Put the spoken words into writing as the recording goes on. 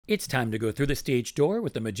It's time to go through the stage door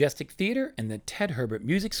with the Majestic Theater and the Ted Herbert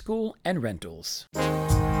Music School and Rentals.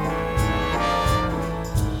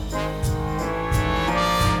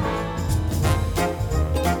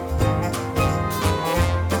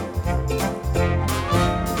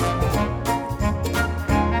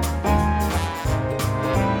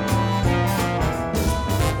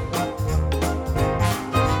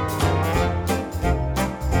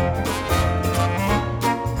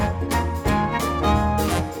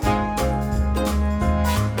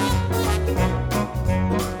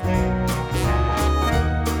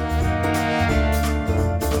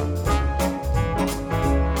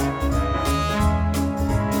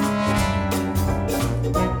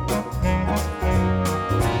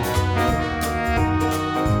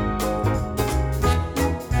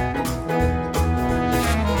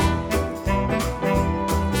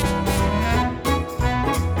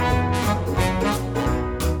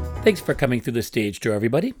 Thanks for coming through the stage door,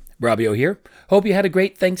 everybody. Robbio here. Hope you had a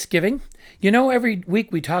great Thanksgiving. You know, every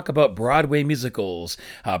week we talk about Broadway musicals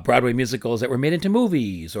that were made into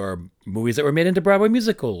movies, or movies that were made into Broadway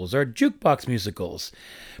musicals, or jukebox musicals.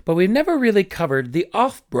 But we've never really covered the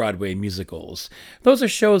off-Broadway musicals. Those are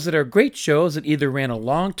shows that are great shows that either ran a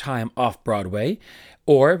long time off-Broadway,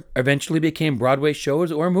 or eventually became Broadway shows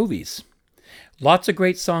or movies. Lots of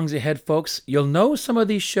great songs ahead, folks. You'll know some of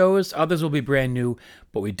these shows, others will be brand new,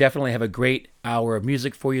 but we definitely have a great hour of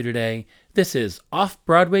music for you today. This is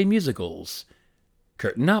Off-Broadway Musicals.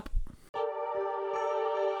 Curtain up.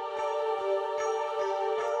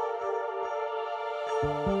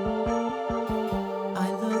 I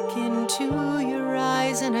look into your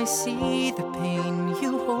eyes and I see the pain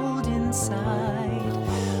you hold inside.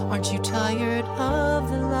 Aren't you tired of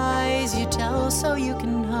the lies you tell so you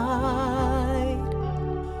can hide?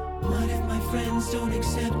 What if my friends don't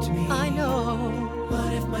accept me? I know.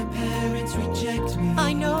 What if my parents reject me?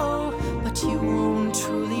 I know, but you won't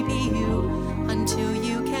truly be you until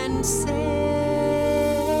you can say,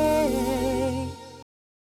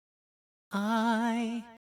 I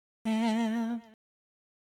am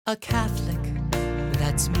a Catholic,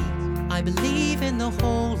 that's me. I believe in the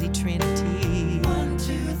Holy Trinity. 1,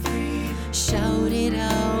 2, 3. Shout it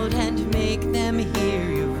out and make them hear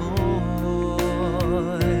your voice.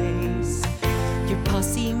 Your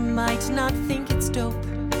posse might not think it's dope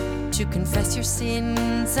to confess your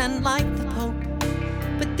sins and like the Pope,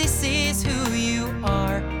 but this is who you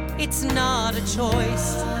are. It's not a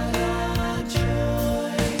choice.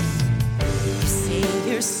 You say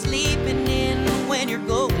you're sleeping in when you're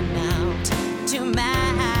going out to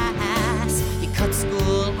Mass. You cut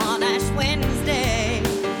school on Ash Wednesday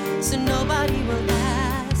so nobody will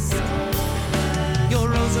ask. Your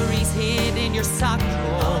rosary's hid in your sock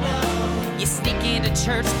drawer. You sneak into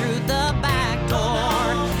church through the back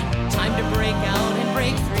door. Time to break out and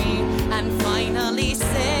break free and finally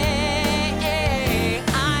say,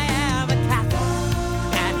 I am a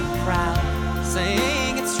Catholic and proud.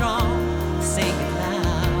 Sing it strong, sing it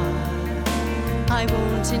loud. I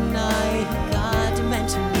won't deny who God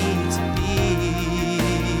meant me to be.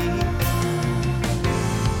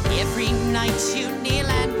 Every night you kneel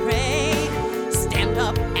and pray. Stand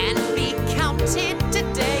up and be counted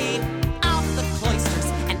today. Out the cloisters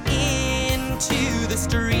and into the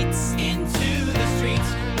streets. Into the streets.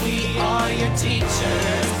 We are your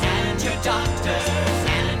teachers and your doctors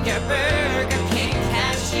and your Burger King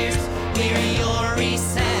cashiers. We're your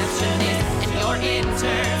receptionists and your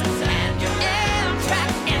interns and your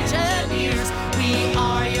Amtrak engineers. We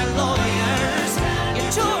are your lawyers, your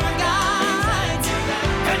tour guides,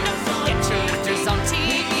 couldn't forget your actors on TV.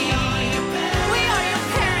 We are your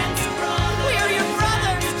parents, we are your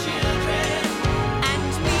brothers,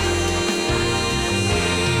 and me.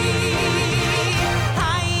 I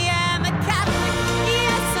am a Catholic,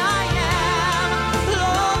 yes I am.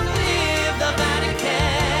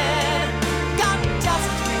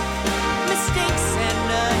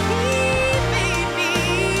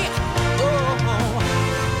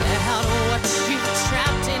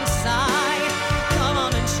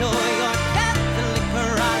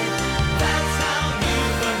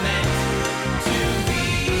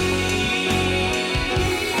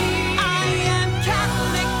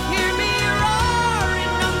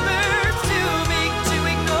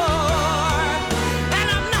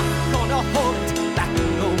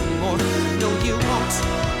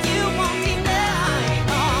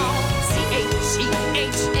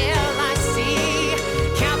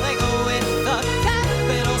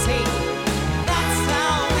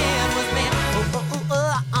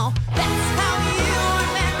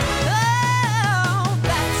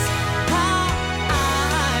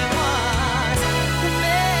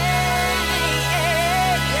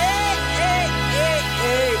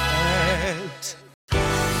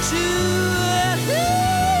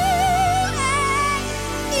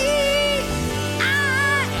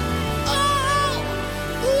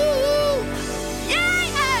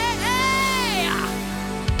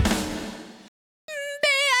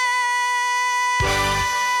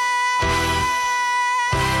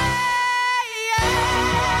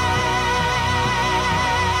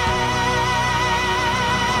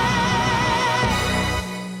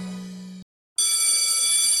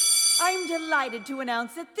 delighted to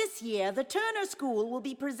announce that this year the Turner School will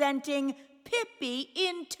be presenting Pippi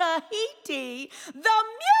in Tahiti, the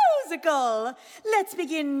musical. Let's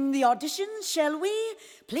begin the auditions, shall we?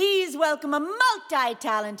 Please welcome a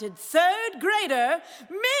multi-talented third grader,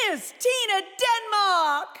 Miss Tina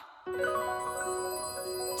Denmark.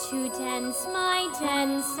 To dance my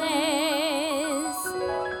dances,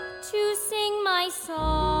 to sing my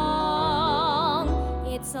song.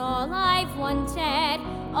 It's all I've wanted,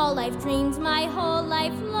 all I've dreamed my whole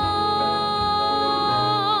life long.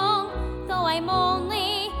 Though I'm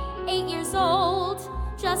only 8 years old,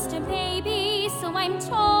 just a baby, so I'm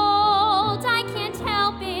told. I can't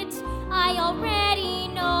help it, I already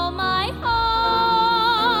know my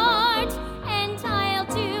heart. And I'll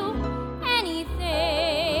do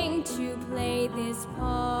anything to play this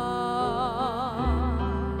part.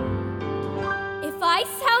 If I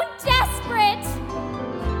sound desperate,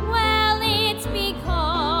 well, it's because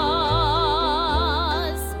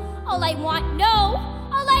all I want, no,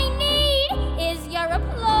 all I need is your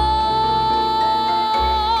applause.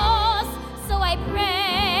 So I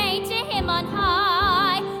pray to him on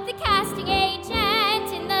high, the casting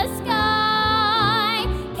agent in the sky.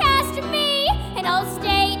 Cast me and I'll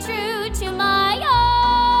stay true to my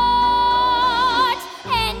art.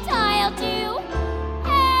 And I'll do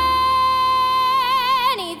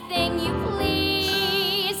anything you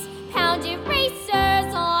please. Pound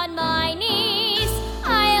erasers on my knees.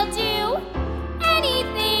 I'll do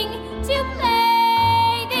anything to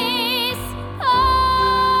play this part.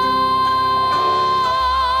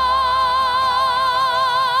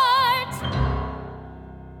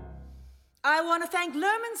 I want to thank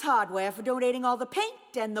Lerman's Hardware for donating all the paint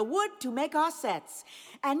and the wood to make our sets.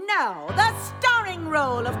 And now, the starring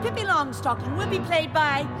role of Pippi Longstocking will be played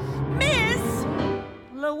by Miss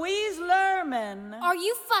Louise Lerman. Are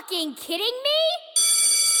you fucking kidding me?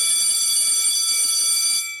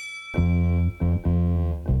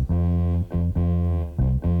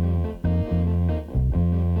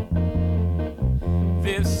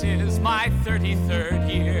 This is my 33rd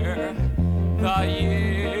year, the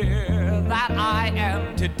year that I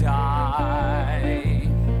am to die.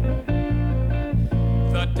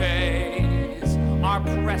 The days are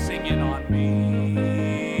pressing in on me.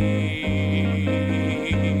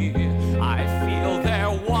 I feel their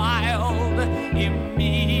wild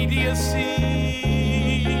immediacy,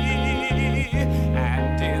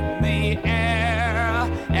 and in the air,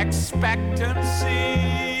 expectancy.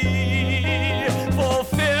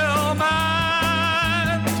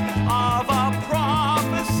 Fulfillment of a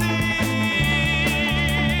prophecy.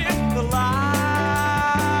 The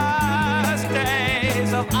last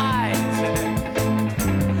days of Isaac.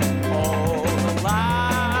 Oh, the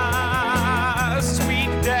last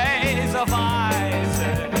sweet days of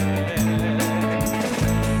Isaac.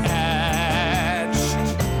 Etched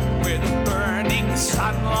with burning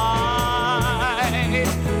sunlight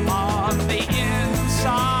on the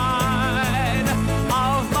inside.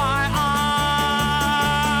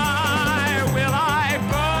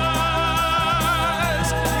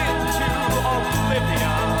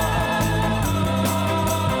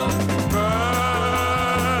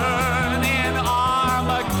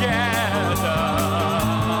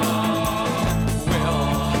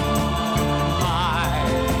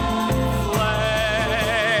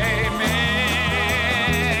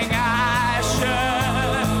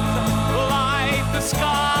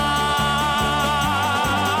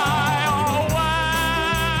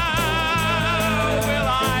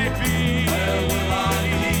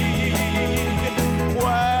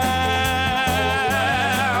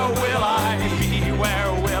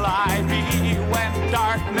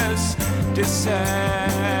 Descends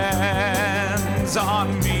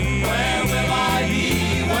on me. Where will I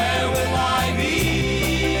be? Where will I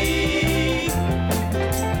be?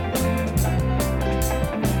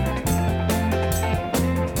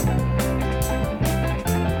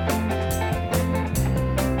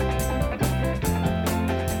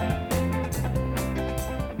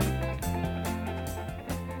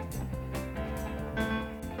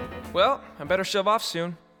 Well, I better shove off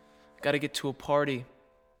soon. Gotta get to a party.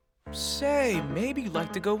 Say, maybe you'd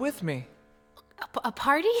like to go with me. A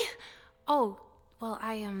party? Oh, well,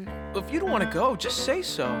 If you don't want to go, just say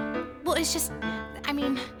so. well, it's just, I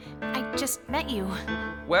just met you.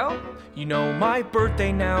 Well, you know my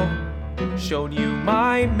birthday now. Showed you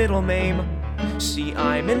my middle name. See,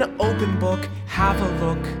 I'm an open book. Have a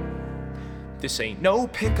look. This ain't no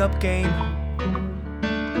pickup game.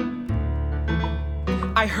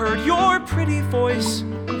 I heard your pretty voice.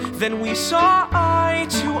 Then we saw eye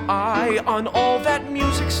to eye on all that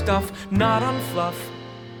music stuff, not on fluff.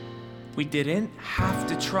 We didn't have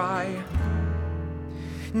to try.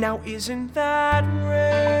 Now isn't that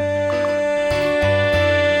rare?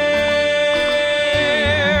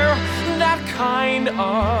 That kind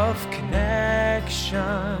of connection.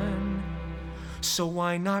 So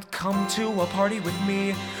why not come to a party with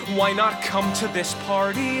me? Why not come to this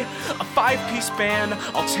party? A 5-piece band,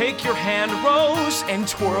 I'll take your hand, Rose, and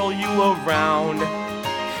twirl you around.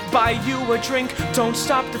 Buy you a drink, don't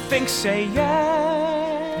stop to think, say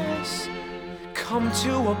yes. Come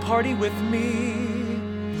to a party with me.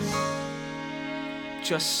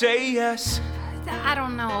 Just say yes. I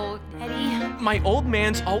don't know, Eddie. My old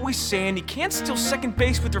man's always saying you can't steal second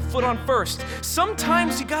base with your foot on first.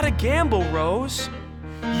 Sometimes you gotta gamble, Rose.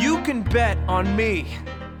 You can bet on me.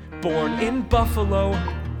 Born in Buffalo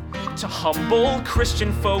to humble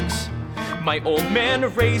Christian folks. My old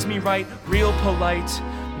man raised me right, real polite.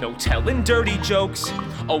 No telling dirty jokes.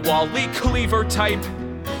 A Wally Cleaver type.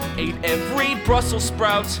 Ate every Brussels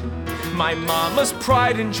sprout. My mama's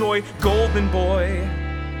pride and joy, golden boy.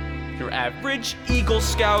 Your average Eagle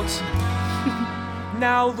Scout.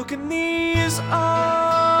 Now look in these eyes.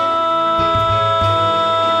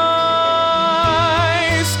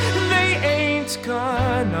 They ain't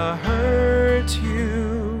gonna hurt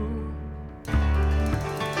you.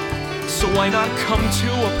 So why not come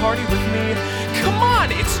to a party with me? Come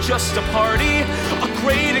on, it's just a party. A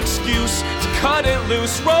great excuse to cut it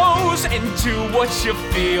loose, Rose, and do what you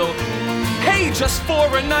feel. Hey, just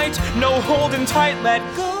for a night, no holding tight, let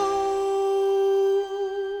go.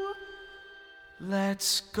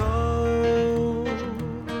 Let's go.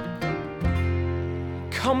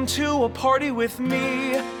 Come to a party with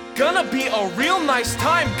me. Gonna be a real nice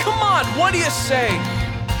time. Come on, what do you say?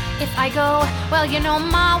 If I go, well, you know,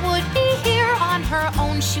 Ma would be here on her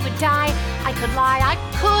own. She would die. I could lie, I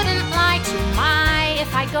couldn't lie to my.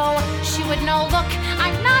 If I go, she would know, look,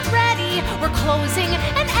 I'm not ready. We're closing,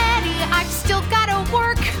 and Eddie, I've still gotta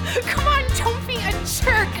work. Come on, don't be a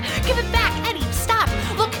jerk. Give it back, Eddie, stop.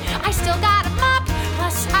 Look, I still got a mop.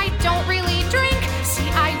 Plus, I don't really drink. See,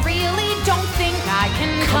 I really don't think I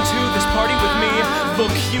can come to this party with me.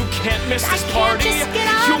 Look, you can't miss this party.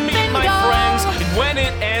 You'll meet my friends, and when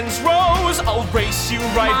it ends, Rose, I'll race you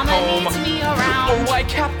right Mama home. needs me around. Or why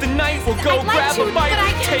cap the night? We'll go grab a bite.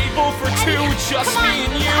 Table for two, just me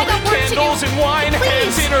and you. Candles and wine,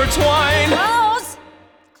 hands intertwined. Rose!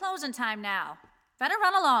 Closing time now. Better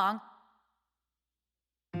run along.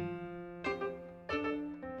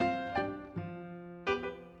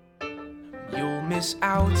 You'll miss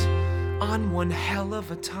out on one hell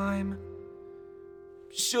of a time.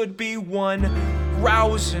 Should be one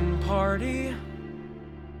rousing party.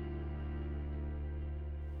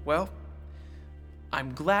 Well,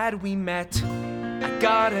 I'm glad we met. I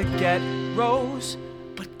gotta get Rose,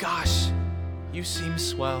 but gosh, you seem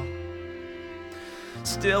swell.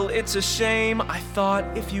 Still, it's a shame. I thought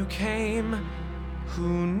if you came,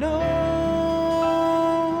 who knows?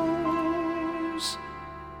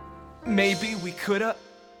 Maybe we coulda.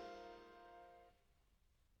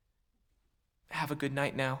 Have a good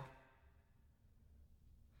night now.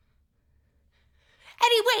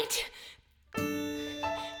 Eddie, wait!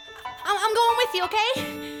 I'm going with you, okay?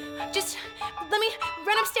 Just let me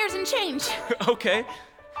run upstairs and change. Okay.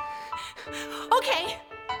 Okay.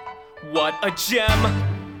 What a gem.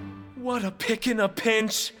 What a pick in a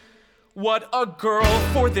pinch. What a girl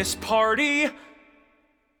for this party.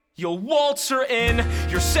 You'll waltz her in.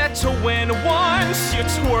 You're set to win once you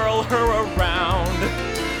twirl her around.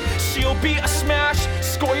 She'll be a smash.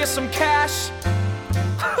 Score you some cash.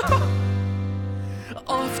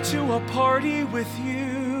 Off to a party with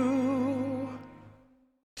you.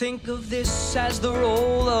 Think of this as the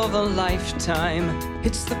role of a lifetime.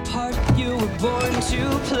 It's the part you were born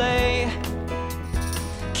to play.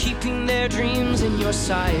 Keeping their dreams in your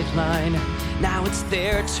sideline. Now it's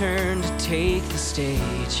their turn to take the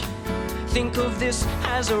stage. Think of this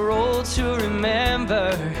as a role to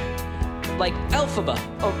remember. Like Elphaba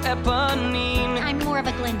or Eponine. I'm more of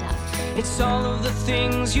a Glinda. It's all of the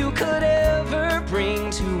things you could ever bring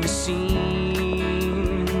to a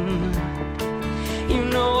scene. You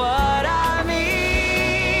know what I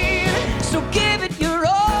mean? So give it your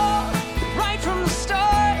all, right from the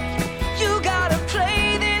start. You gotta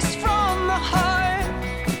play this from the heart.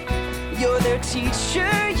 You're their teacher,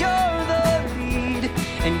 you're the lead,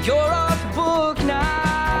 and you're off book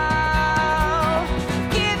now.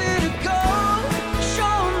 Give it a go,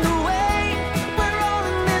 show 'em the way. We're all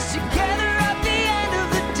in this together at the end of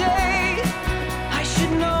the day. I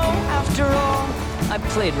should know after all. I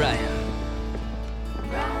played Ryan.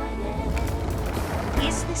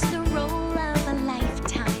 Is this the role of a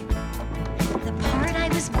lifetime? The part I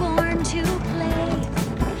was born to play?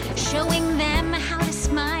 Showing them how to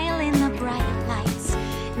smile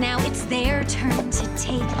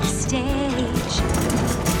take the stage.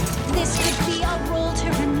 This could be a role to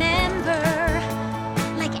remember,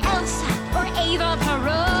 like Elsa or Ava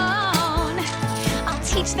Perón. I'll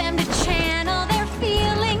teach them to channel their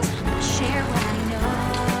feelings, I'll share what I know,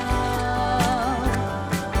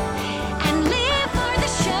 and live for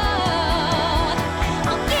the show.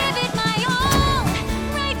 I'll give it my all,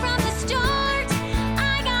 right from the start.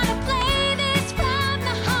 I gotta play this from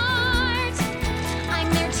the heart. I'm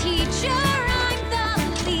their teacher, I'm the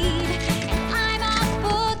lead, and I'm off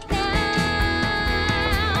book now.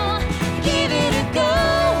 Give it a go,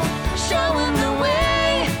 show 'em the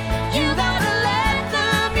way. You gotta let the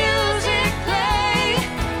music play.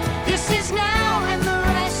 This is now and the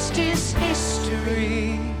rest is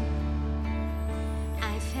history.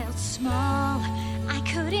 I felt small, I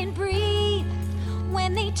couldn't breathe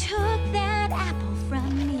when they took that apple from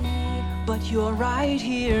me. But you're right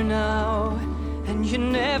here now, and you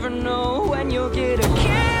never know when you'll get a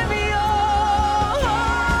cameo.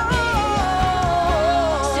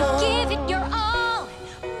 So give it your all,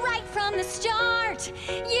 right from the start.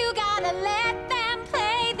 You gotta let them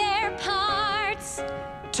play their parts.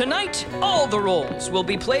 Tonight, all the roles will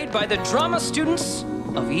be played by the drama students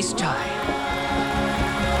of East High.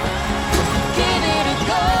 Give it a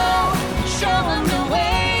go, show 'em the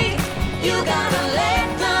way. You gotta let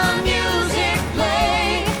the music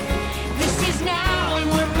play. This is now and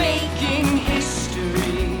we're making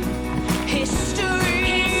history.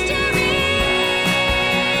 History.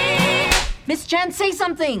 Miss Chen, say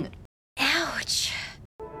something! Ouch.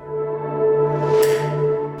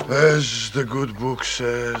 As the good book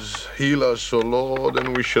says, heal us, O Lord,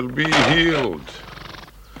 and we shall be healed.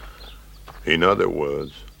 In other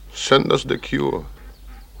words, send us the cure.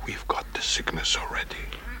 We've got the sickness already.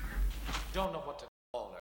 Don't know what to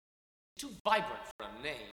call her. Too vibrant for a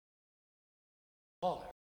name. Call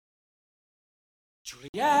her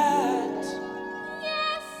Juliet.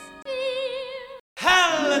 Yes, dear.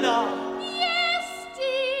 Helena. Yes,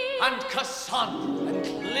 dear. And Cassandra and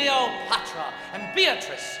Cleopatra and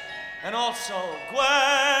Beatrice and also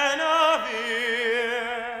Guinevere.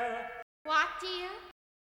 What, dear?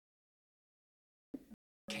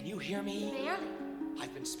 Can you hear me? Barely.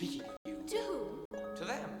 I've been speaking with you. To who? To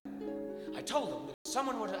them. I told them that if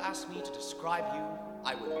someone were to ask me to describe you,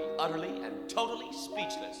 I would be utterly and totally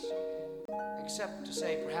speechless. Except to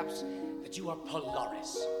say, perhaps, that you are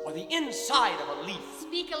Polaris, or the inside of a leaf.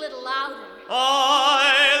 Speak a little louder.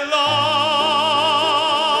 I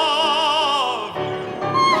love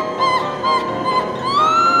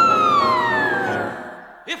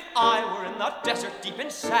you. If I were in the desert deep in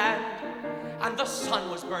sand, and the sun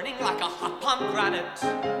was burning like a hot pomegranate,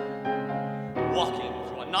 walking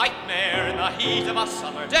through a nightmare in the heat of a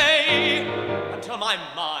summer day, until my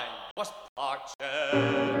mind was parched.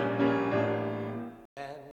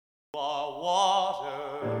 Then you are water,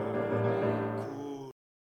 cool,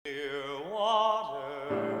 clear water,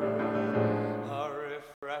 a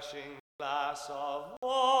refreshing glass of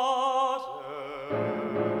water.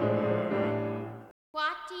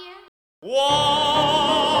 What, dear? Water,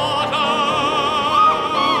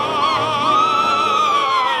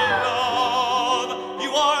 love,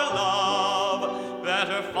 you are love,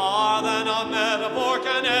 better far than a metaphor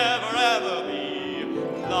can ever be.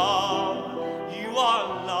 Love, you are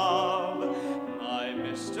love, my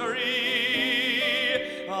mystery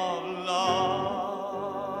of love.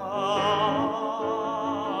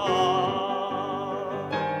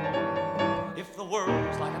 If the world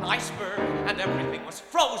was like an iceberg and everything was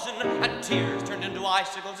frozen and tears turned into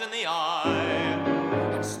icicles in the eye,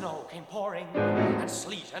 and snow came pouring and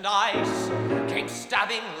sleet and ice came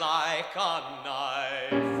stabbing like a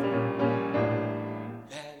knife,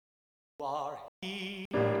 then you are heat,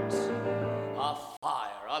 a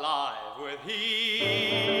fire alive with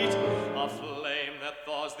heat, a flame that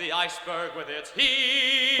thaws the iceberg with its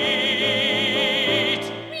heat.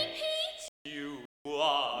 Repeat. You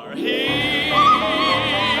are heat.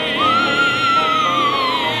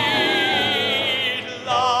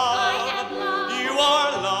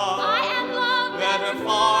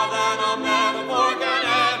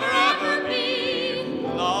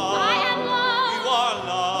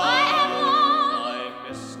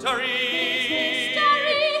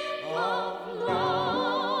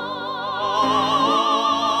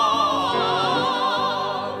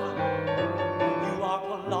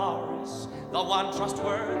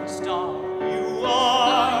 Trustworthy star, you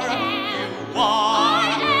are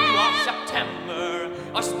September,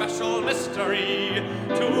 a special mystery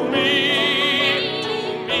to me.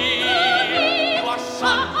 You are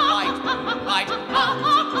sunlight, moonlight,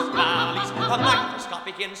 mountains, valleys, the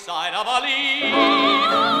microscopic inside of a leaf.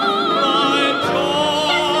 My joy.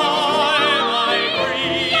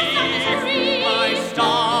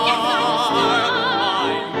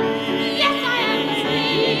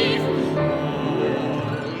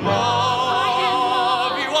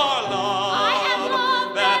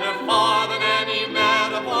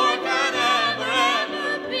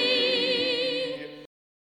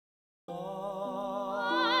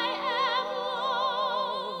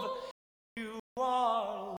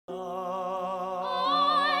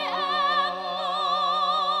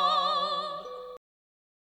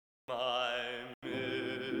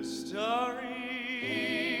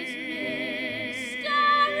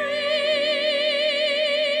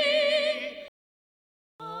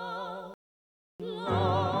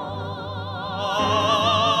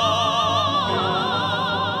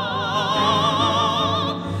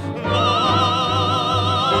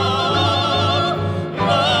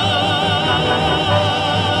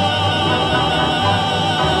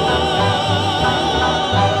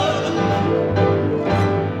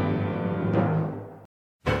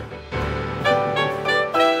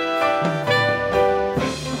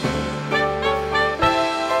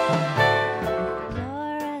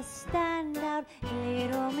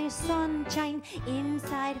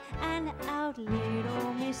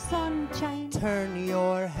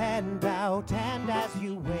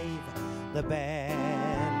 the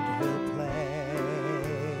band will play.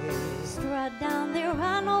 Strut down the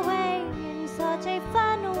runaway in such a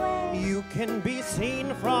fun way. You can be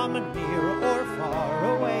seen from near or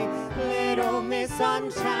far away. Little Miss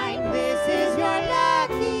Sunshine, this is your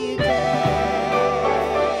lucky day.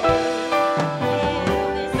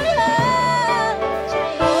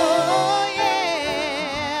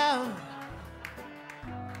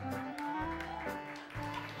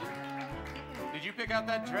 Pick out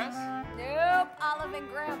that dress? Nope, Olive and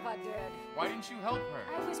Grandpa did. Why didn't you help her?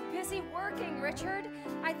 I was busy working, Richard.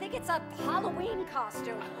 I think it's a Halloween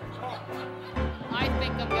costume. I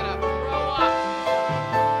think I'm gonna throw up.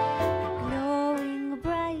 Glowing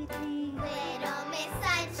brightly, Little Miss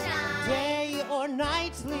Sunshine. Day or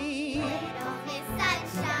nightly, Little Miss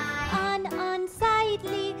Sunshine.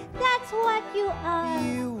 Unsightly, that's what you are.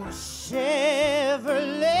 You Chevrolet.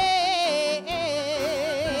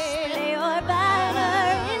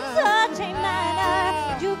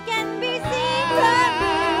 You can be seen from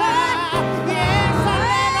here. Yes, a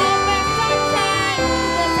little Miss Sunshine,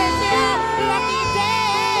 this is your lucky day.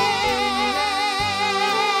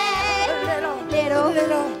 A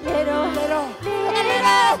little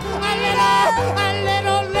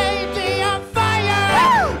lady on fire.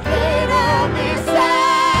 Little Miss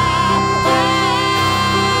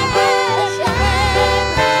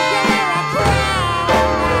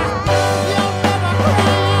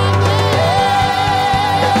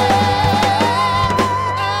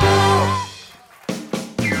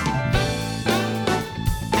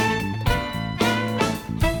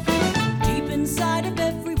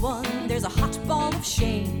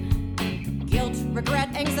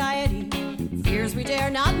Anxiety, fears we dare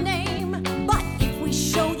not name. But if we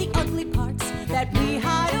show the ugly parts that we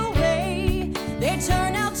hide away, they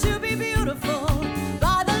turn out to be beautiful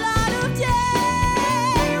by the light of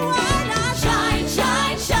day. Why not shine,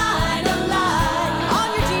 shine, shine a light on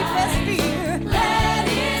your deepest fear? Let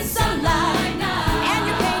in sunlight and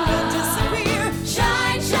your pain will disappear.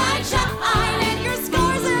 Shine, shine, shine, and your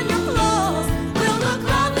scars and your flaws will look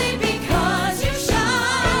lovely because you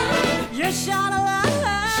shine. You shine a light.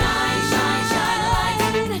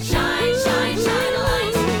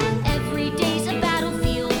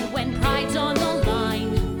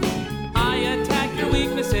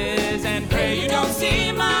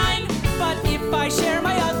 Share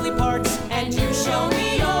my ugly parts and you show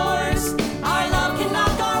me yours. Our love can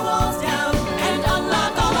knock our walls down and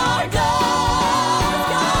unlock all our doors.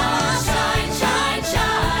 Come on, shine, shine,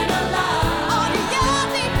 shine a light on your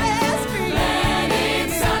deepest fear. Let in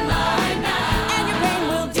sunlight now and your pain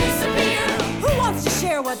will disappear. Who wants to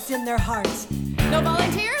share what's in their hearts? No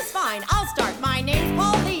volunteers? Fine, I'll start. My name's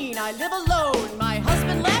Pauline. I live alone. My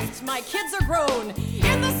husband left. My kids are grown.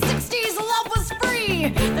 In the 60s, love was free.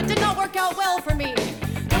 That did not work out well for me.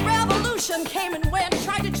 The revolution came and went,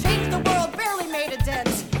 tried to change the world, barely made a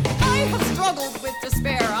dent. I have struggled with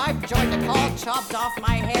despair. I've joined a cult, chopped off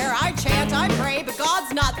my hair. I chant, I pray, but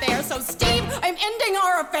God's not there. So Steve, I'm ending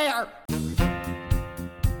our affair.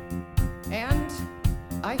 And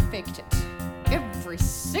I faked it every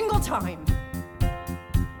single time.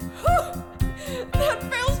 Whew, that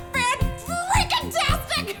feels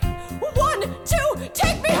fan-freaking-tastic! 1, 2,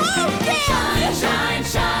 take me home, yeah! Shine, shine,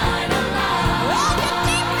 shine a light on your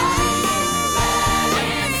Let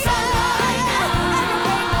in sunlight now and your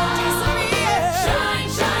pain will disappear. Shine,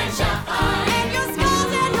 shine, shine, and your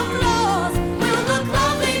scars and your flaws will look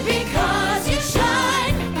lovely because you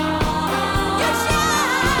shine. You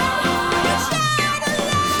shine. You shine a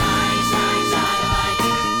light. Shine, shine, shine a light.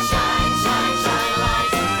 Shine, shine, shine a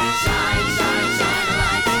light. Shine, shine, shine a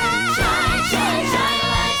light. Shine, shine, shine a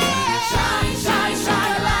light. Shine, shine,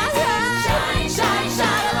 shine a light. Shine, shine,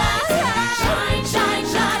 shine a light. Shine, shine,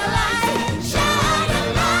 shine a light. Shine a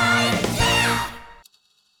light. Yeah!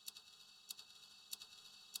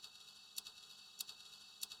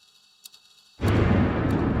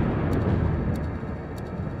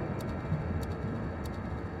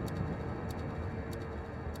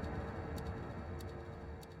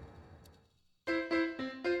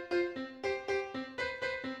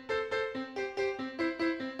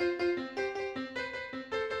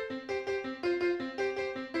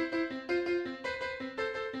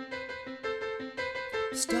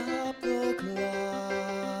 Stop the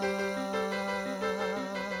clock.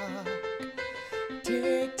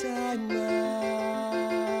 Take time out.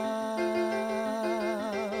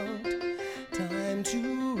 Time to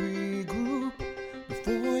regroup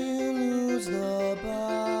before you lose the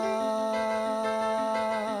bout.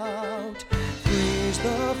 Freeze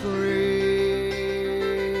the frame.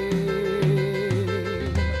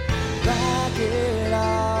 Back it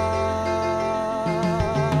up.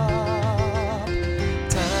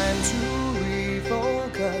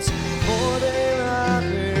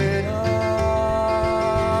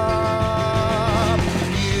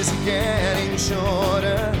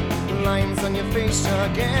 face are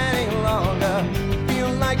getting longer.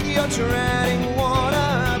 Feel like you're treading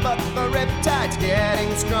water, but the riptide's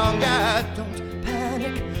getting stronger. Don't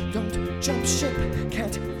panic, don't jump ship,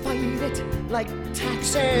 can't fight it like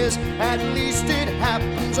taxes. At least it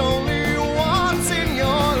happens only once in your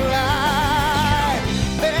life.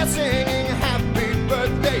 They're singing happy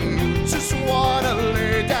birthday, you just wanna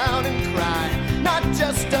lay down and cry. Not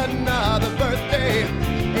just another birthday,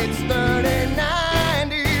 it's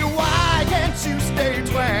 3090. Why can't you stay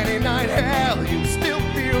 29? Hell, you still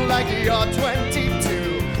feel like you're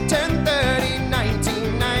 22. 1030,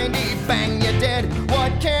 1990, bang, you're dead.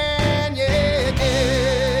 What can you do?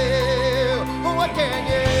 What can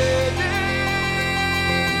you do?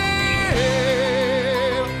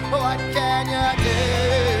 What can you do?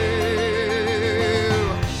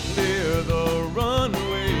 Clear the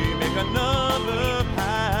runway, make another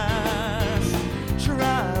pass.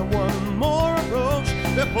 Try one more approach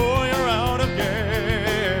before you're out of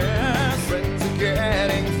gas. Friends are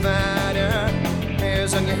getting fatter,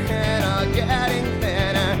 hairs on your head are getting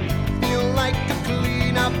thinner. Feel like a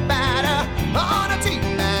cleanup batter on a team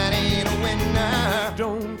that ain't a winner.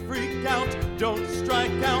 Don't freak out, don't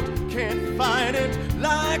strike out, can't fight it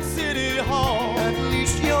like City Hall. At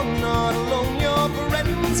least you're not alone, your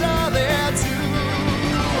friends are there too.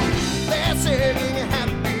 They're singing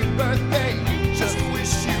happy birthday, you just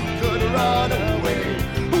wish you could run away.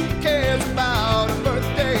 Who cares about a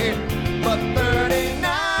birthday but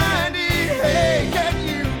 3090? Hey, can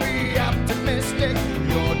you be optimistic?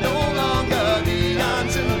 You're no longer Dionne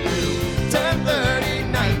to do.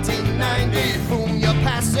 1030, 1990, boom, you're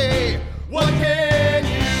passé. What can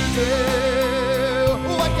you do?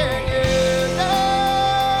 What can you do?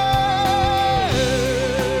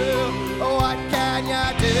 What can you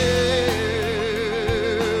do?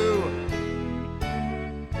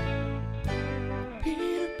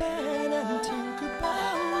 Peter Pan and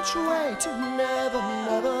Tinkerbell, which way to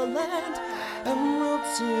Neverland? Emerald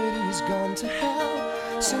City's gone to hell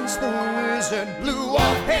since the wizard blew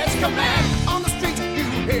off his command. On the street you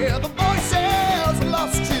hear the voices,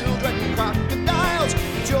 lost children, crocodiles.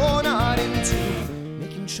 But you're not into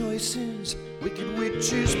making choices. Wicked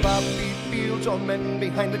witches, poppy fields, or men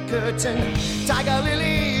behind the curtain. Tiger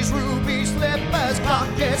lilies, ruby slippers, clock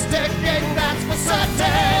is ticking, that's for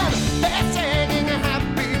certain. They're singing a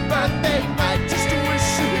happy birthday, I just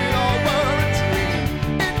wish it all were a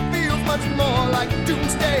dream. It feels much more like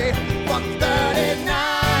doomsday. Fuck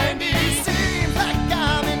 3090, seems like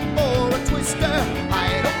I'm in for a twister.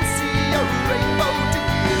 I don't see a rainbow, do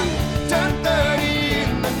you? Turn 30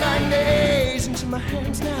 in the 90s, into my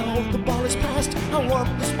hands now, the ball is passed. I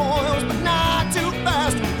want the spoils, but not too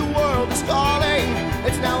fast. The world is calling,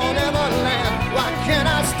 it's now or never land. Why can't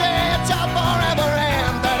I stay a child forever?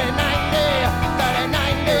 And 3090,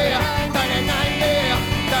 3090, 3090,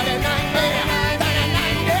 3090,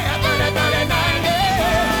 3090, 3090.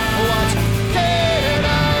 What can I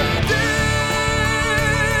do?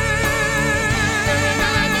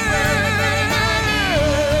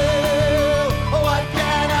 What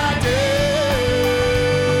can I do?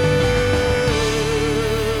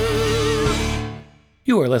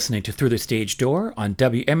 You are listening to Through the Stage Door on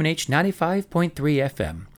WMNH 95.3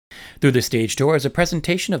 FM. Through the Stage Door is a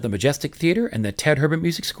presentation of the Majestic Theater and the Ted Herbert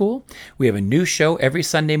Music School. We have a new show every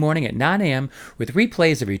Sunday morning at 9 a.m. with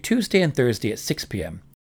replays every Tuesday and Thursday at 6 p.m.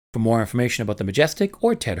 For more information about the Majestic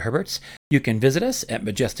or Ted Herberts, you can visit us at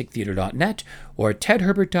majestictheater.net or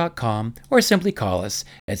tedherbert.com or simply call us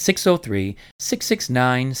at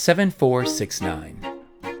 603-669-7469.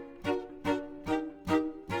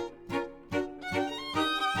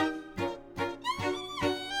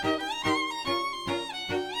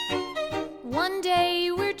 One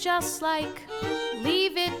day we're just like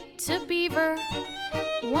Leave It to Beaver.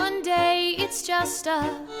 One day it's just a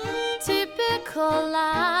typical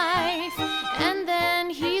life. And then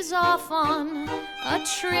he's off on a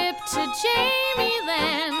trip to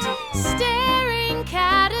Jamieland, staring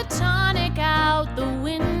catatonic out the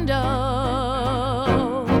window.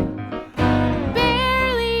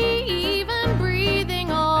 Barely even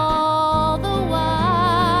breathing all the while.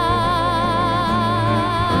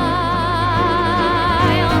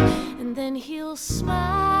 And then he'll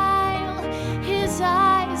smile, his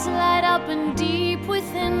eyes light up and deep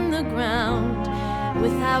within the ground.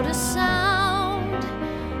 Without a sound,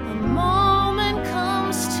 a moment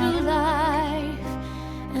comes to life,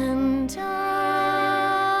 and I'm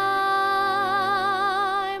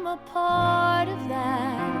a part of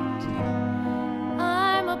that.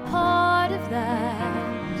 I'm a part of that.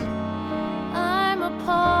 I'm a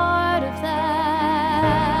part of that.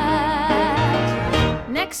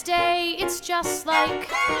 Next day, it's it's just like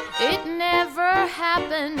it never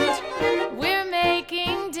happened. We're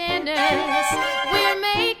making dinners, we're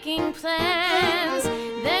making plans.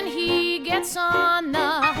 Then he gets on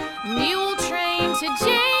the mule train to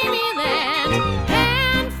Jamieland.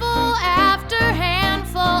 Handful after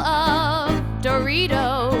handful of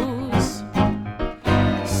Doritos,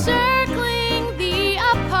 circling the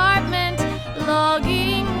apartment,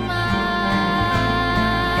 logging miles.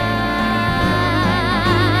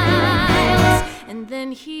 And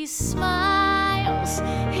then he smiles,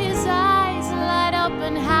 his eyes light up,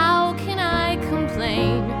 and how can I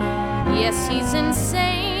complain? Yes, he's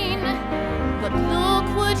insane, but look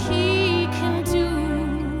what he can do.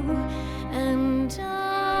 And I'm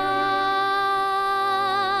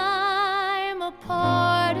a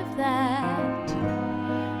part of that.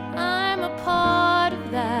 I'm a part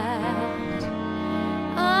of that.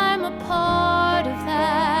 I'm a part of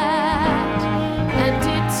that. And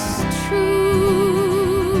it's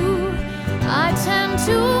true, I tend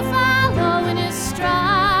to follow in his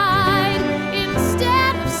stride.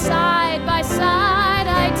 Instead of side by side,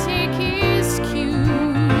 I take his cue.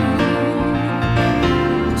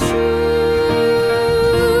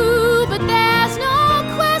 True, but there's no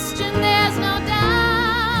question, there's no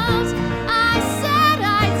doubt. I said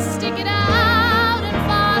I'd stick it out and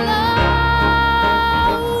follow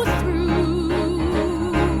through.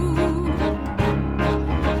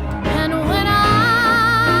 And when I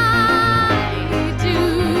do,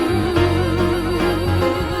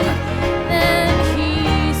 then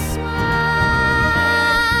he smiles.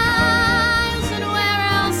 And where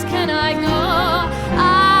else can I go?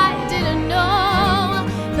 I didn't know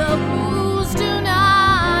the rules do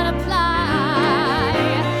not apply.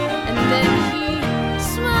 And then he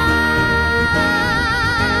smiles,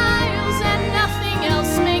 and nothing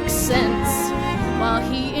else makes sense while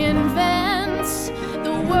he invents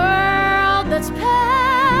the world that's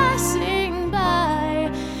passing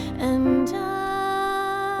by. And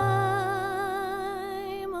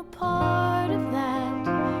I'm a part of that.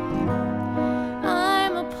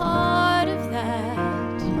 I'm a part of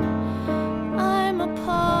that. I'm a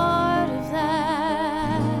part of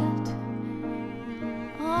that.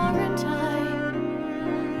 Aren't I?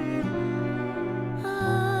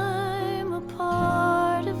 I'm a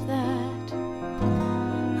part of that.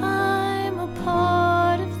 I'm a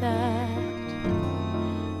part of that.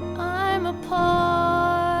 I'm a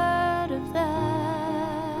part of that.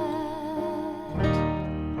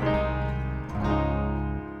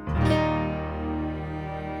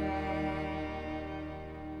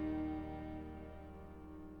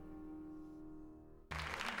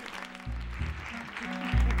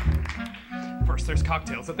 First there's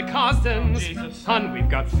cocktails at the Costons. Jesus. Hun, we've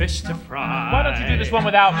got fish to fry. Why don't you do this one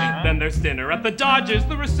without me, huh? Then there's dinner at the Dodges,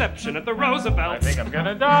 the reception at the Roosevelts. I think I'm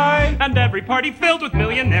gonna die. And every party filled with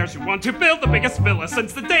millionaires who want to build the biggest villa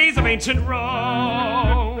since the days of ancient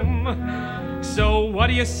Rome. So what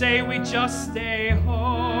do you say we just stay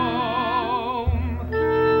home?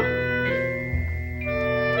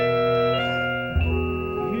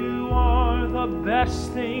 You are the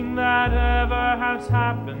best thing that ever has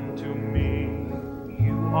happened to me.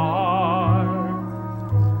 You are.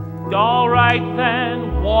 All right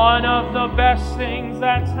then, one of the best things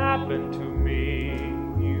that's happened to me.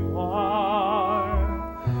 You are.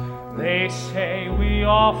 They say we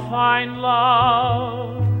all find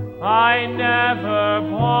love. I never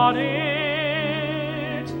bought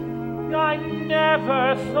it. I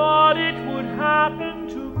never thought it would happen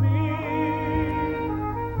to me.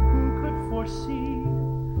 Who could foresee?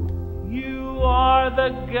 You are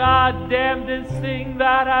the goddamnedest thing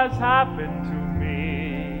that has happened to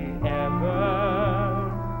me ever.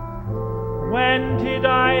 When did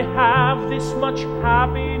I have this much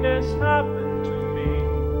happiness happen to me?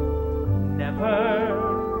 Never.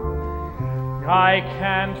 I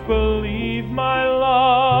can't believe my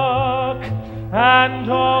luck, and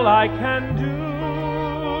all I can do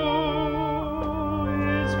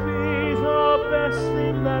is be the best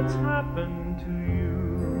thing that's happened to you.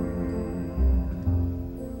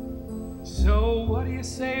 So what do you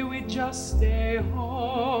say we just stay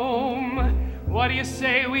home? What do you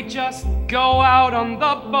say we just go out on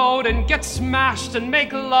the boat and get smashed and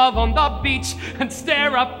make love on the beach and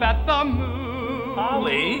stare up at the moon?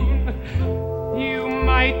 Ollie? You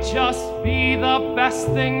might just be the best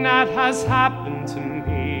thing that has happened to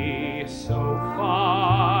me so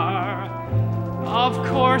far. Of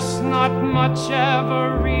course, not much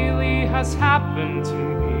ever really has happened to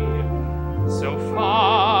me so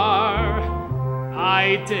far.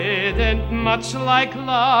 I didn't much like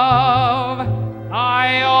love.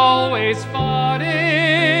 I always fought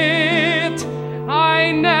it. I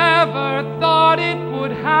I never thought it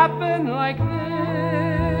would happen like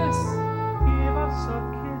this. Give us a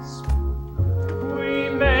kiss. We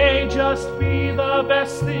may just be the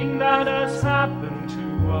best thing that has happened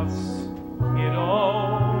to us. You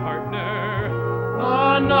know, partner,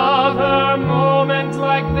 another moment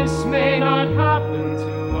like this may not happen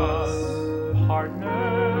to us.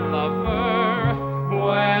 Partner, lover,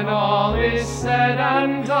 when all is said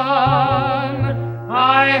and done,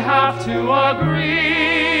 I have to agree,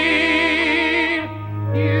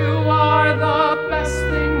 you are the best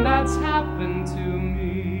thing that's happened to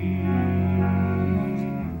me.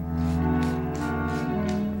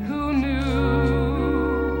 Who knew?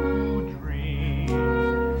 Who dreamed?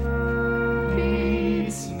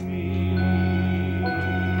 Beats me.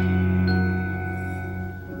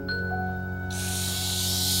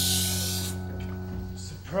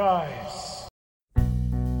 Surprise.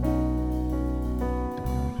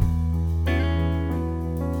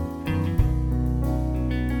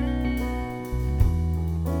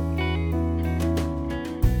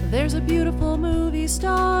 There's a beautiful movie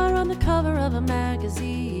star on the cover of a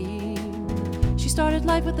magazine. She started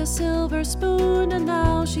life with a silver spoon and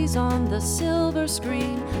now she's on the silver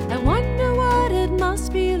screen. I wonder what it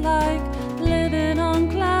must be like living on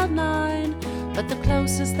cloud nine. But the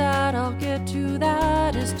closest that I'll get to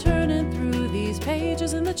that is turning through these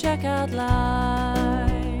pages in the checkout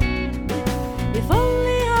line. If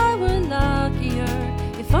only I were luckier,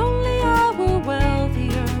 if only I were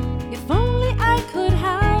wealthier, if only I could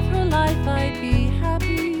have her life, I'd be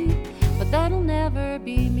happy, but that'll never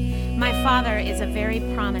be me. My father is a very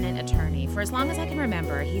prominent attorney. For as long as I can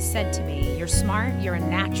remember, he said to me, "You're smart, you're a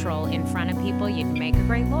natural in front of people, you'd make a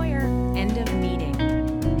great lawyer." End of meeting.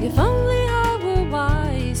 If only I were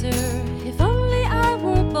wiser, if only I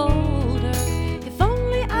were bolder, if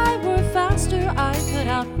only I were faster, I could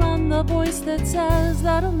outrun the voice that says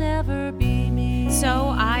that'll never be me.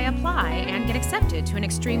 So I apply and get accepted to an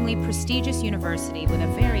extremely prestigious university with a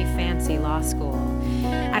very fancy law school.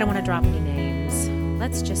 I don't want to drop any names.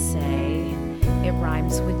 Let's just say it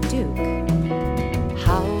rhymes with Duke.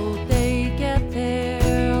 How'd they get there?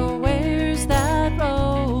 Where's that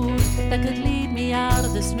road that could lead me out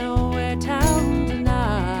of this nowhere town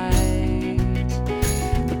tonight?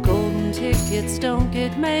 The golden tickets don't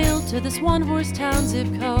get mailed to this one-horse town zip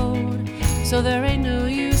code, so there ain't no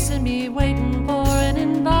use in me waiting for an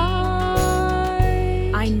invite.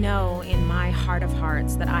 I know in my heart of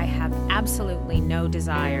hearts that I have absolutely no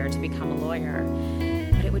desire to become a lawyer,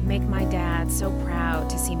 but it would make my dad so proud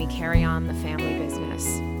to see me carry on the family business.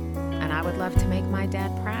 And I would love to make my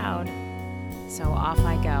dad proud. So off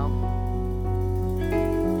I go.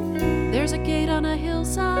 There's a gate on a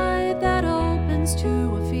hillside that opens to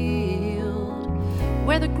a field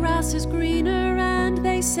where the grass is greener and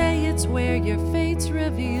they say it's where your fate's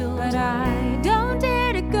revealed. But I don't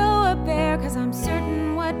dare to go up there, 'cause I'm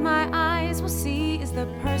certain what my eyes will see is the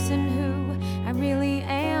person who I really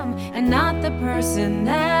am, and not the person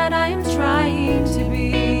that I am trying to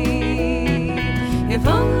be. If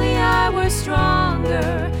only I were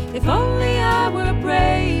stronger, if only I were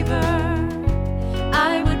braver,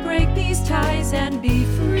 I would break these ties and be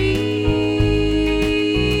free.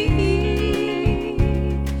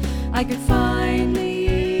 I could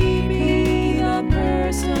finally be the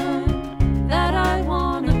person that I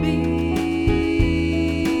want to be.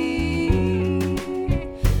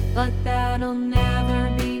 But that'll never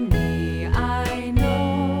be me, I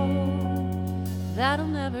know. That'll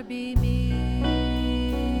never be me.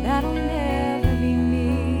 That'll never be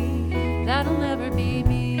me. That'll never be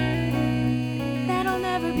me. That'll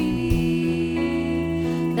never be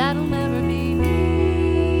me. That'll never be me.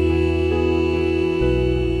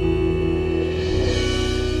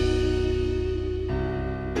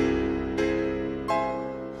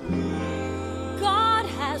 God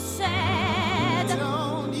has said,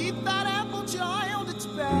 "Don't eat that apple, child. It's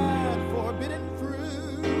bad, forbidden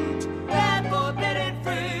fruit." bad forbidden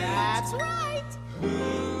fruit. That's right.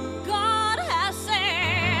 God has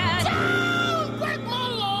said, Don't break my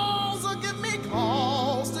laws or give me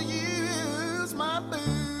cause to use my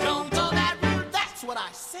food. Don't go that route. That's what I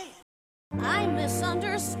said. I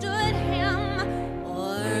misunderstood him,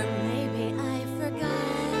 or maybe I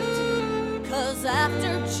forgot. 'Cause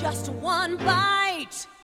after just one bite,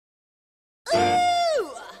 ooh!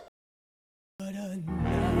 What a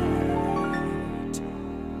night.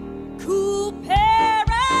 Cool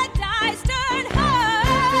paradise turned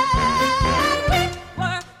hard. We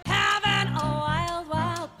were having a wild,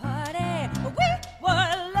 wild party. We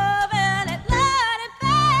were loving it, letting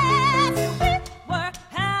fast. We were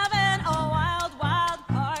having a wild, wild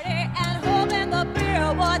party and hoping the beer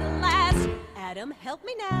would last. Adam, help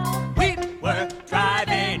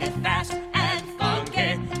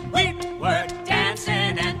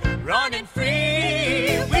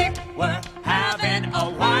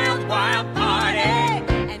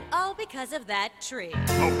of that tree.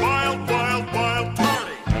 A wild, wild, wild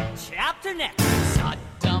party. Chapter next.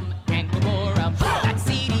 Sodom and Gomorrah. That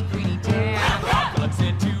seedy, greedy town. Plugs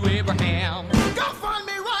into Abraham. Go find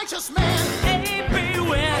me, righteous man. Avery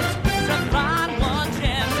went to find one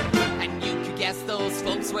gem. And you could guess those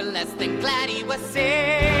folks were less than glad he was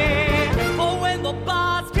saved. For when the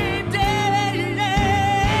boss came down,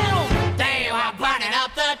 they were burning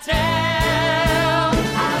up the town.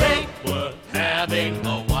 They were having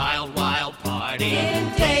a wild, wild party.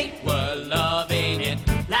 They were loving it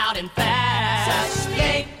loud and fast.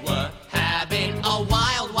 They were having a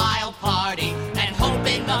wild, wild party and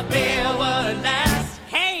hoping the beer would last.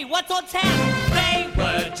 Hey, what's on tap? They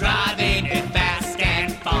were driving it fast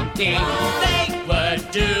and funky. They were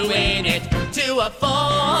doing it to a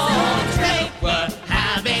fault. They were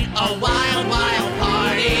having a wild, wild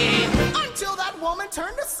party Until that woman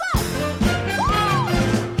turned to south.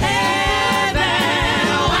 Heaven,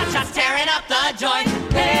 watch us tearing up the joint.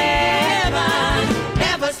 Heaven,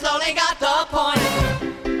 never slowly got the point.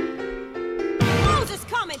 Moses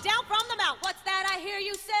coming down from the mount. What's that I hear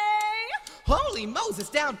you say? Holy Moses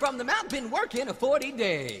down from the mount, been working a 40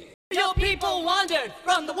 days. Your people wandered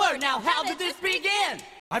from the word. Now how did this begin?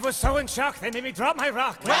 I was so in shock, they made me drop my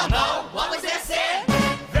rock. Well, no, what was this in?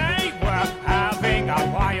 They were having a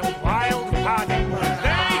wild, wild party. They were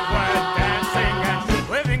dancing and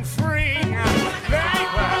living free. They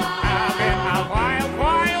were having a wild,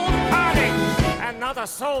 wild party. And not a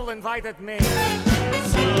soul invited me.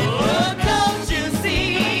 So don't you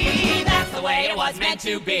see, that's the way it was meant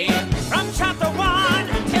to be. From chapter 1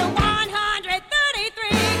 to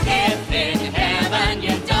 133. If in heaven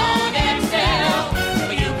you don't excel,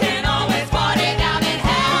 but you can always party down in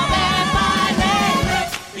hell. Then finally,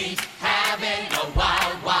 let's be having a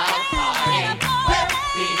wild, wild party. We'll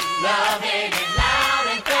be loving it loud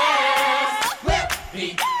and fast. We'll be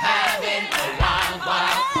having a wild,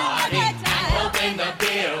 wild party and hoping the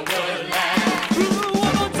beer will last.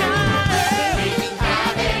 One more time. We'll be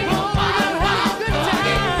having a wild, wild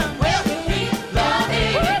party. We'll be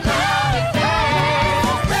loving it loud and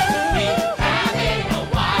fast. We'll be having a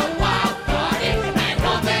wild, wild party and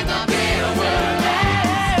hoping the beer will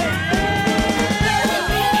last. We'll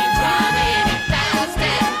be driving it fast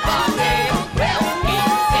and funky. We'll be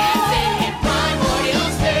dancing in primordial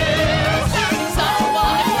stairs. So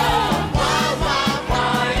what a wild, wild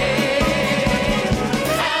party.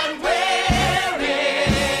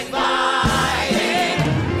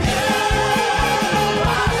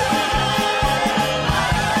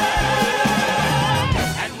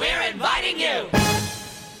 And we're inviting you.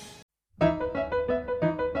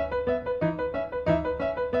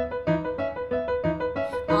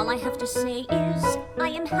 All I have to say is I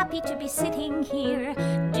am happy to be sitting here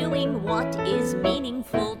doing what is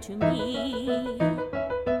meaningful to me.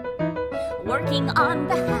 Working on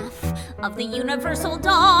behalf of the universal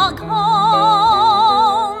dog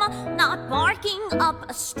home, not barking up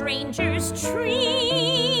a stranger's tree.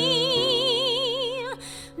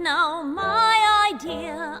 Now my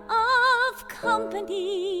idea of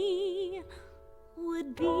company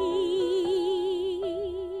would be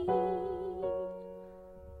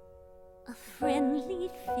a friendly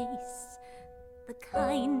face, the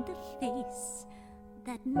kind of face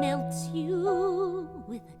that melts you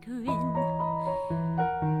with a grin,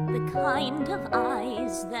 the kind of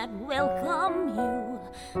eyes that welcome you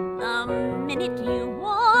the minute you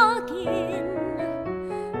walk in,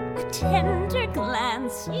 a tender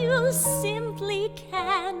glance you simply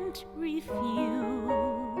can't refuse.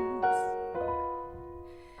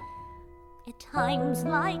 At times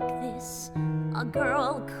like this, a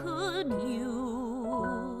girl could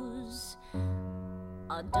use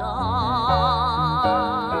a dog.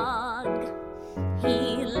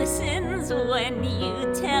 He listens when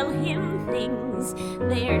you tell him things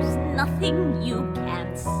there's nothing you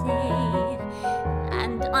can't say.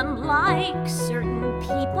 And unlike certain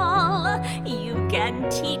people, you can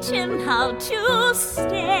teach him how to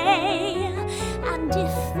stay. And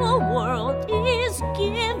if the world is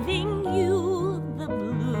giving you the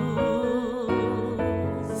blues,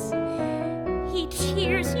 he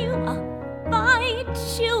cheers you up by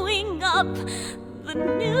chewing up the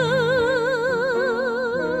news.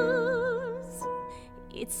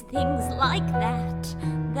 It's things like that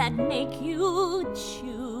that make you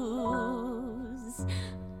choose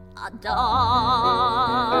a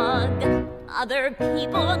dog. Other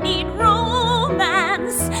people need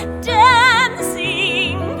romance,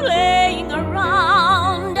 dancing, playing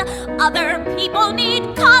around. Other people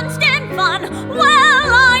need constant fun.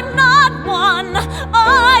 Well, I'm not one.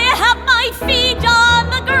 I have my feet on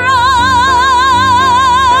the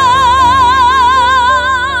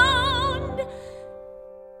ground.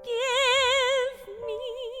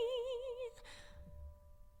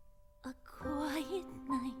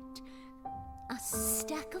 night, a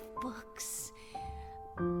stack of books,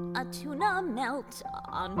 a tuna melt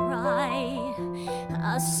on rye,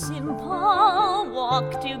 a simple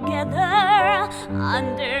walk together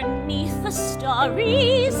underneath the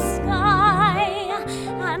starry sky,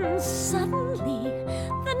 and suddenly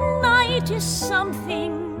the night is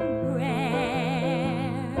something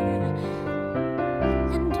rare,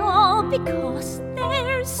 and all because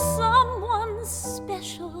there's someone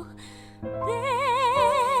special there,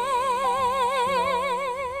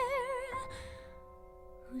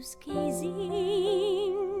 who's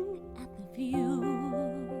gazing at the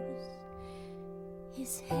views,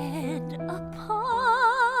 his head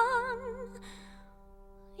upon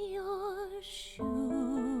your shoes.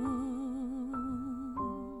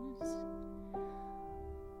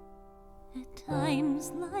 At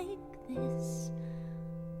times like this,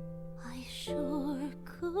 I sure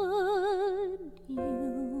could use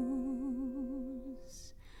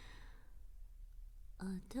a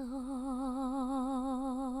dog.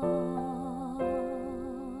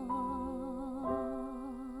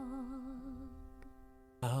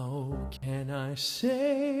 How can I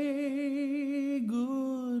say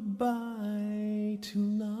goodbye to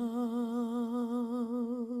love?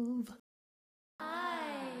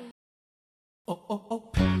 Oh,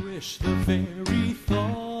 perish the very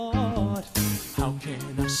thought. How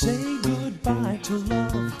can I say goodbye to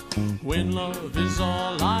love when love is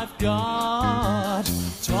all I've got?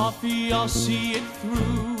 Toffee, I'll see it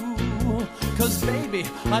through, 'cause baby,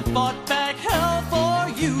 I fought back hell for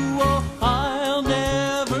you. Oh, I'll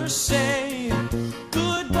never say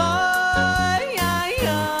goodbye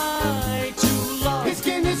to love. His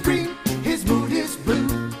skin is green, his mood is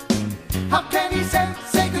blue. How can he say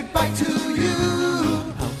goodbye to you?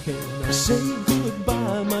 How can I say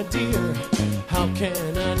goodbye, my dear? How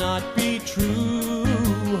can I not be true?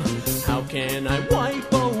 How can I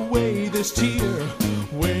wipe away this tear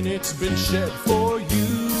when it's been shed for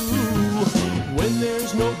you? When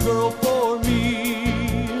there's no girl for me,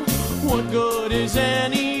 what good is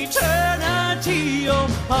an eternity? Oh,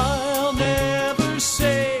 I'll never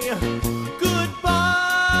say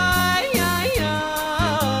goodbye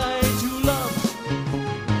to love.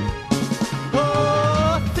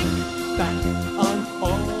 Oh, think back on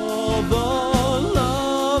all the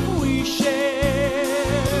love we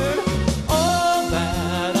shared, all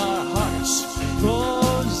that our hearts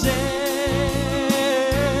possessed.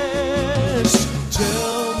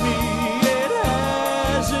 Tell me it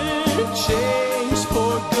hasn't changed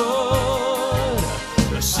for good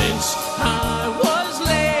since I was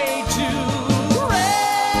laid to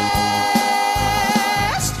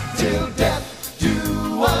rest. Till death do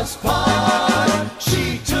us part, she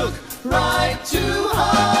took right to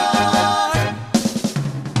heart.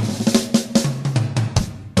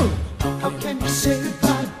 How can you say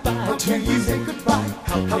goodbye? How can you say goodbye?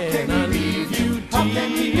 How can I leave you,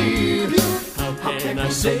 dear? How can I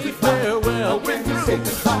say farewell When you say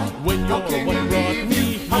goodbye, when you're the one brought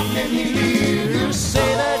me here?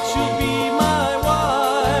 Say that you'll be my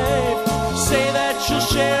wife, say that you'll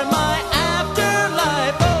share my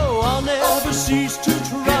afterlife. Oh, I'll never cease to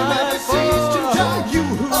try for you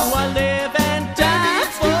who I live and die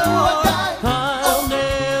for. I'll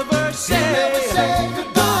never say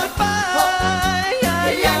goodbye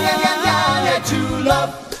to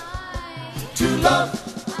love, to love,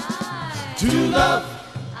 to love,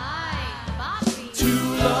 to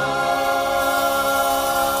love.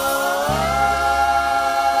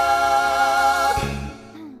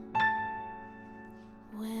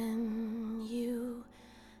 When you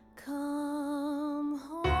come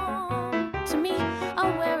home to me,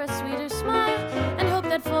 I'll wear a sweeter smile and hope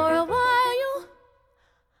that for a while you'll...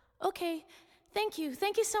 Okay, thank you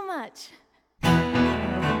so much.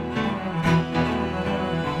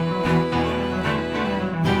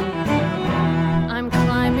 I'm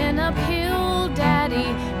climbing uphill,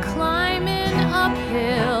 Daddy, climbing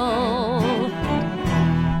uphill.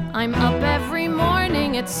 I'm up every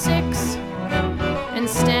morning at 6 and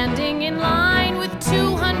standing in line with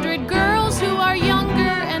 200 girls who are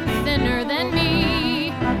younger and thinner than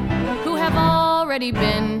me, who have already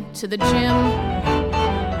been to the gym.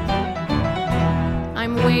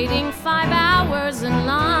 I'm waiting 5 hours in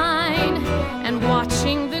line and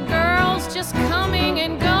watching the girls just coming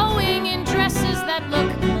and going in dresses that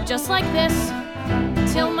look just like this,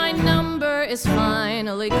 till my number is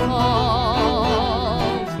finally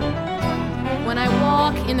called. When I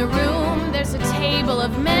walk in the room, there's a table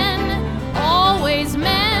of men, always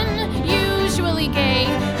men, usually gay,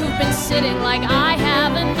 who've been sitting like I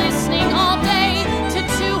have and listening all day to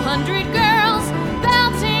 200 girls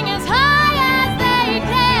belting as high as they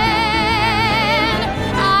can.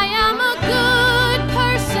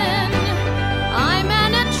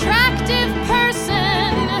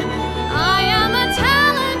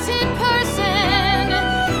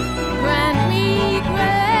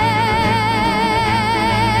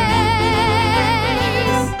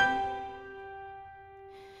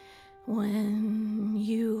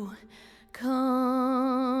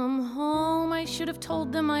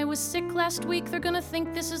 told them I was sick last week. They're gonna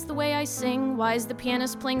think this is the way I sing. Why is the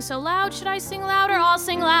pianist playing so loud? Should I sing louder? I'll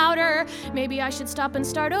sing louder. Maybe I should stop and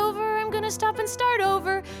start over. I'm gonna stop and start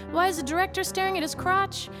over. Why is the director staring at his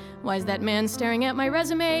crotch? Why is that man staring at my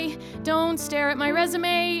resume? Don't stare at my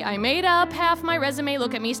resume. I made up half my resume.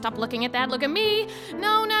 Look at me, stop looking at that, look at me.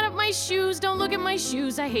 No, not at my shoes, don't look at my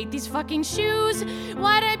shoes. I hate these fucking shoes.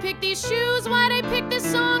 Why'd I pick these shoes? Why'd I pick this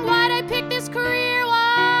song? Why'd I pick this career?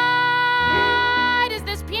 Why does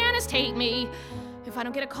this pianist hate me? If I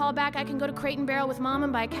don't get a call back, I can go to Crate and Barrel with Mom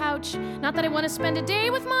and buy a couch. Not that I want to spend a day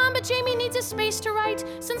with Mom, but Jamie needs a space to write.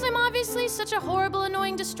 Since I'm obviously such a horrible,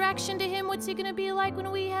 annoying distraction to him, what's he gonna be like when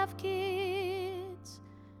we have kids?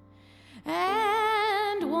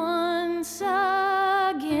 And once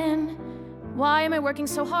again, why am I working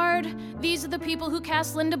so hard? These are the people who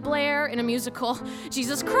cast Linda Blair in a musical.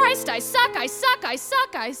 Jesus Christ, I suck, I suck, I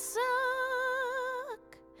suck, I suck.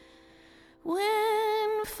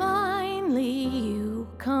 When finally you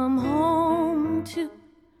come home to...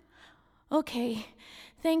 Okay,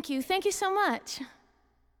 thank you so much.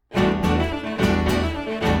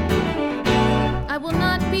 I will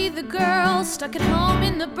not be the girl stuck at home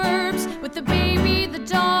in the burbs with the baby, the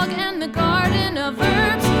dog, and the garden of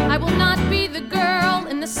herbs. I will not be the girl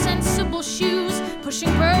in the sensible shoes,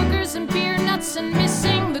 pushing burgers and beer nuts and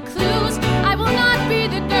missing the clues. I will not be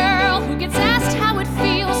the girl who gets asked how it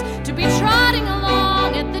feels to be trotting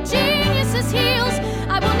along at the genius's heels.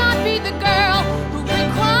 I will not be the girl who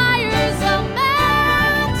requires a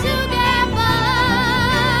man to get by.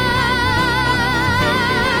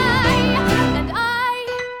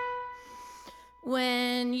 And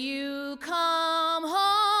when you come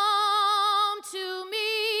home to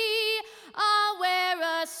me, I'll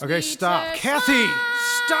wear a sweeter Okay, stop. Kathy,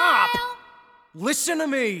 stop! Listen to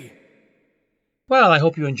me! Well, I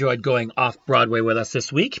hope you enjoyed going off-Broadway with us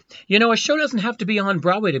this week. You know, a show doesn't have to be on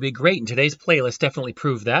Broadway to be great, and today's playlist definitely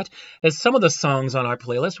proved that, as some of the songs on our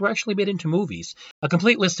playlist were actually made into movies. A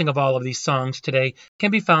complete listing of all of these songs today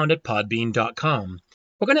can be found at podbean.com.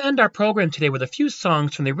 We're going to end our program today with a few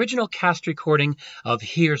songs from the original cast recording of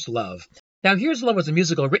Here's Love. Now, Here's Love was a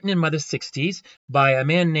musical written in the 60s by a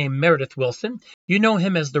man named Meredith Willson. You know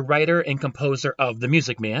him as the writer and composer of The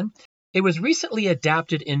Music Man. It was recently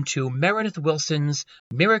adapted into Meredith Willson's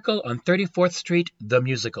Miracle on 34th Street, the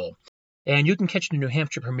Musical. And you can catch the New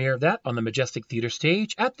Hampshire premiere of that on the Majestic Theater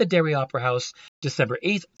stage at the Derry Opera House, December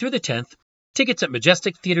 8th through the 10th. Tickets at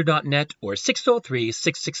majestictheater.net or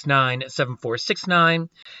 603-669-7469.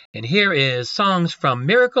 And here is songs from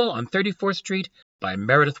Miracle on 34th Street by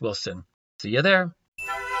Meredith Willson. See you there.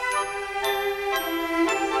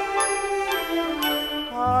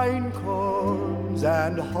 Pine cones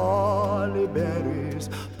and holly berries,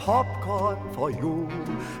 popcorn for you,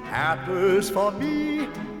 apples for me,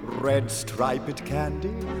 red striped candy,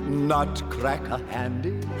 nutcracker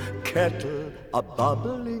handy, kettle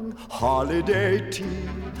a-bubbling, holiday tea.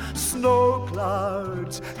 Snow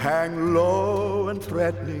clouds hang low and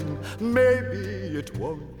threatening, maybe it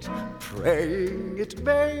won't, praying it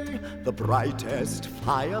may. The brightest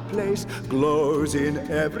fireplace glows in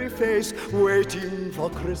every face, waiting for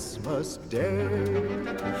Christmas Day.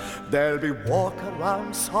 There'll be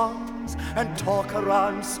walk-around songs and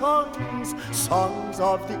talk-around songs, songs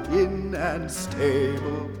of the inn and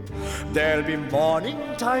stable. There'll be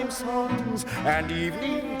morning-time songs and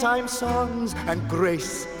evening-time songs, and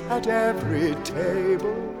grace at every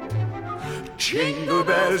table. Jingle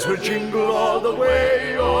bells will jingle all the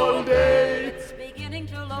way, all day. It's beginning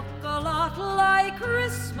to look a lot like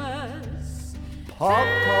Christmas.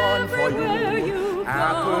 Popcorn for you,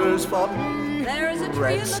 apples for me, There's a tree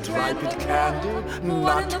red in the striped tree, candy,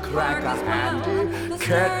 one in the park nutcracker as well. handy, The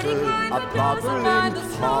kettle sturdy kind a that doesn't mind bubbling, the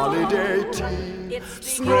snow. holiday tea. It's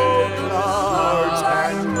Snow clouds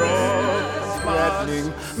hang low, threatening,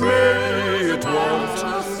 maybe it won't,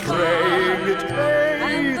 praying it may.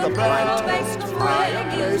 The brightest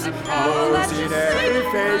fireplace glows in every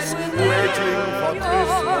face, waiting for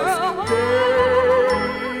Christmas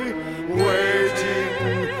Day, waiting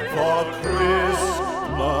for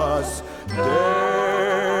Christmas Day.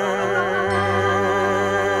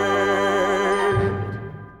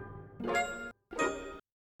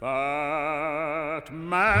 That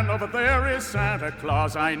man over there is Santa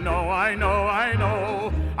Claus. I know, I know, I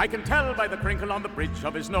know. I can tell by the crinkle on the bridge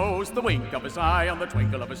of his nose, the wink of his eye on the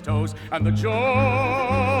twinkle of his toes, and the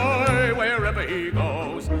joy wherever he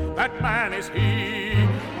goes. That man is he.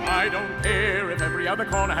 I don't care if every other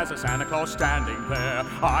corner has a Santa Claus standing there.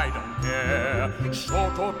 I don't care,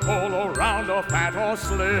 short or tall or round or fat or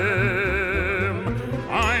slim.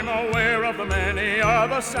 I'm I'm aware of the many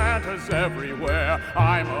other Santas everywhere.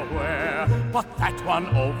 I'm aware, but that one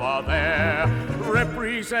over there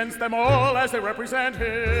represents them all as they represent him.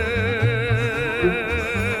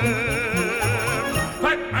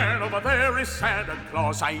 That man over there is Santa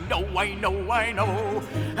Claus. I know, I know, I know.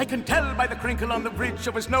 I can tell by the crinkle on the bridge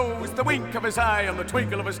of his nose, the wink of his eye and the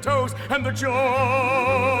twinkle of his toes, and the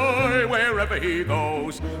joy wherever he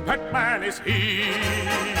goes. That man is he.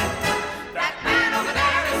 That man over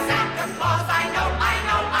there is Santa Claus. I know, I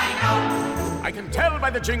know, I know. I can tell by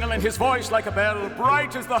the jingle in his voice like a bell,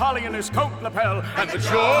 bright as the holly in his coat lapel, and the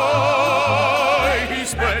joy he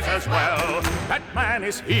spreads as well. That man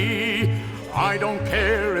is he. I don't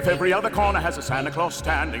care if every other corner has a Santa Claus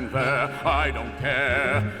standing there. I don't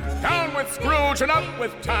care. Down with Scrooge and up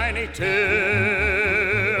with Tiny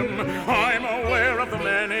Tim. I'm aware of the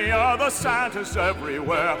many other Santas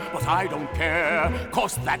everywhere, but I don't care,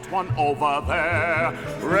 'cause that one over there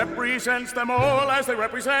represents them all as they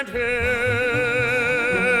represent him.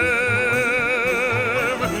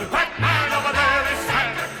 That man over there is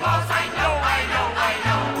Santa Claus. I know, I know, I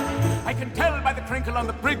know. I can tell by the crinkle on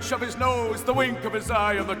the bridge of his nose, the wink of his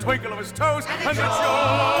eye and the twinkle of his toes, and the joy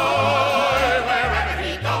wherever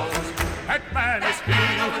he goes. That man is he.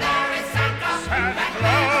 Over there is Santa. Santa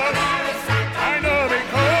Claus. I know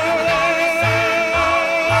because.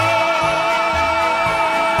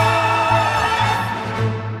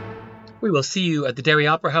 We will see you at the Derry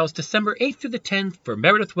Opera House December 8th through the 10th for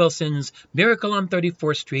Meredith Wilson's Miracle on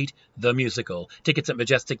 34th Street, the musical. Tickets at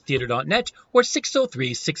majestictheatre.net or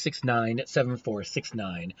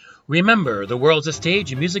 603-669-7469. Remember, the world's a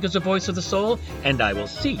stage and music is the voice of the soul, and I will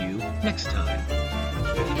see you next time.